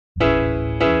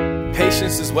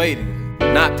Patience is waiting,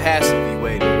 not passively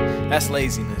waiting. That's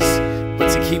laziness.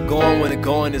 But to keep going when the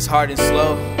going is hard and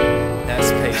slow,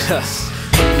 that's patience.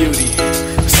 Beauty.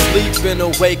 Sleep and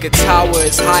awake, a tower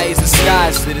as high as the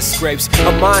skies that it scrapes.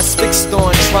 Her mind's fixed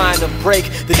on trying to break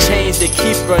the chains that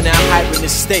keep her in that hibernate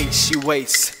state. She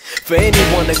waits for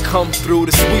anyone to come through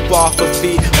to sweep off her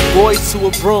feet. A boy to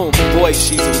a broom, boy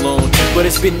she's alone. But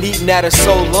it's been eating at her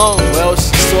so long, well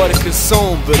she's sorta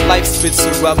consumed. But life spits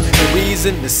her up, the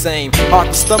reason the same. Hard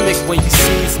to stomach when you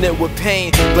season it with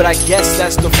pain. But I guess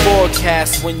that's the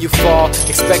forecast when you fall.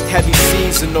 Expect heavy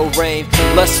seas and no rain.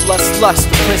 Lust, lust, lust,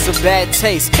 the prince of bad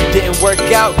taste. Didn't work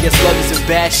out, guess love is in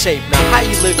bad shape. Now how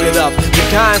you live it up? You're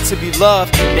dying to be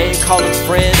loved, name calling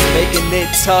friends, making it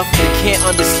tough. You can't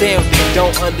understand what you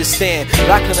don't understand. But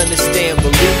I can understand,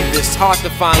 believe it's hard to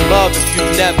find love if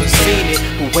you've never seen it.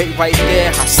 But wait right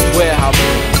there, I swear I'll be.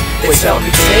 They tell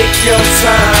me take your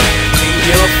time and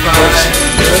you'll find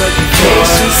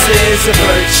patience is a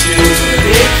virtue, but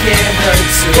it can't hurt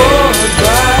to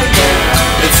right now.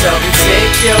 They tell me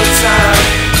take your time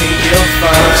and you'll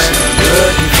find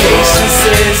patience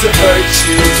is a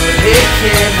virtue, but it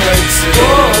can't hurt to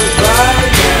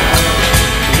right now.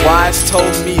 The wise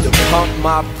told me to pump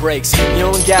my brakes. You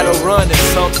don't gotta run if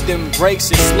something breaks.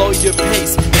 Just slow your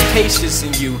pace, there's patience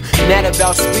in you. Not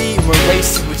about speed when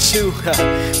racing with you.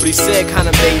 But he said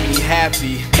kinda made me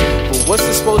happy. But what's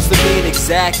it supposed to mean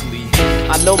exactly?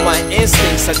 I know my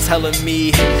instincts are telling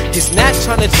me he's not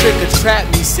trying to trick or trap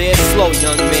me. Said slow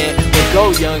young man, but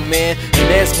go young man. And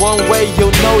there's one way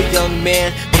you'll know young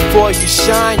man. Before you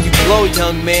shine you glow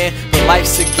young man. But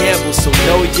life's a gamble, so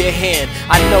know your hand.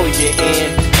 I know your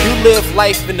end. You live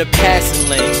life in the passing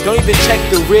lane, don't even check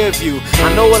the rear view. I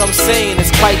know what I'm saying,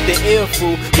 it's quite the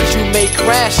earful. But you may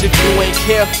crash if you ain't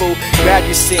careful. Grab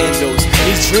your sandals,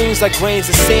 these dreams like grains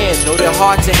of sand. Know they're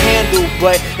hard to handle,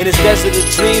 but in this desert of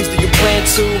dreams, do you plan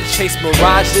to chase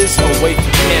mirages or wait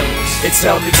for camels? They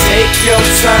tell me take your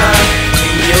time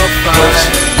and you'll find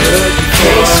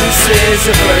patience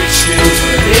is a virtue,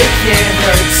 but it can't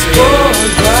hurt to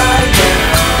right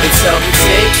now. They tell me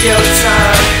take your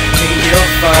time and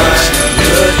you'll find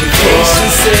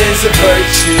patience is a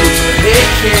virtue, but it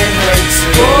can't hurt to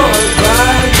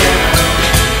right now.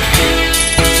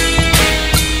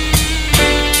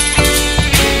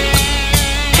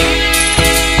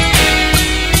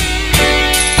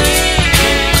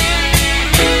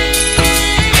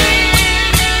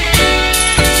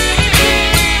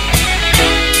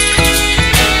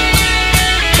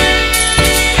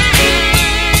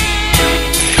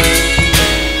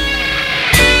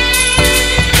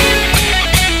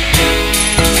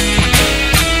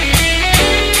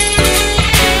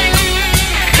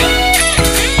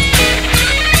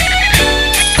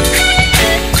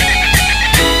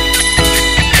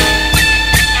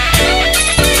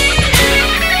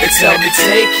 Tell me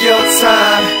take your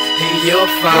time and you'll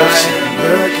find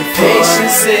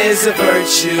patience is a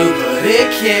virtue, but it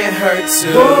can't hurt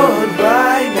to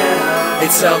right now. They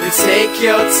tell me take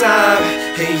your time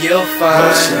and you'll find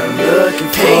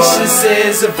patience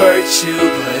is a virtue,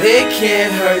 but it can't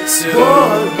hurt to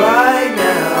right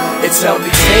now. They tell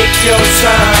me take your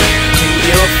time and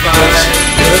you'll find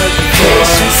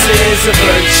patience is a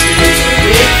virtue, but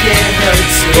it can't hurt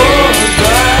to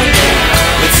right now.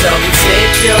 They tell me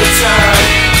take your time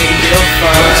and you'll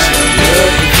find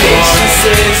patience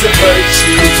is a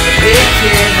virtue, but it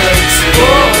can't hurt to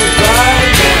right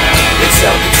now. They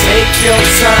tell me take your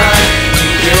time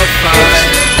and you'll find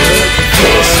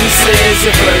patience is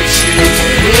a virtue,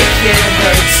 but it can't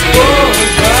hurt to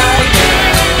right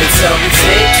now. They tell me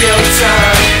take your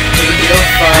time and you'll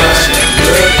find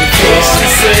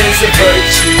patience is a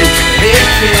virtue, but it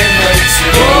can't hurt to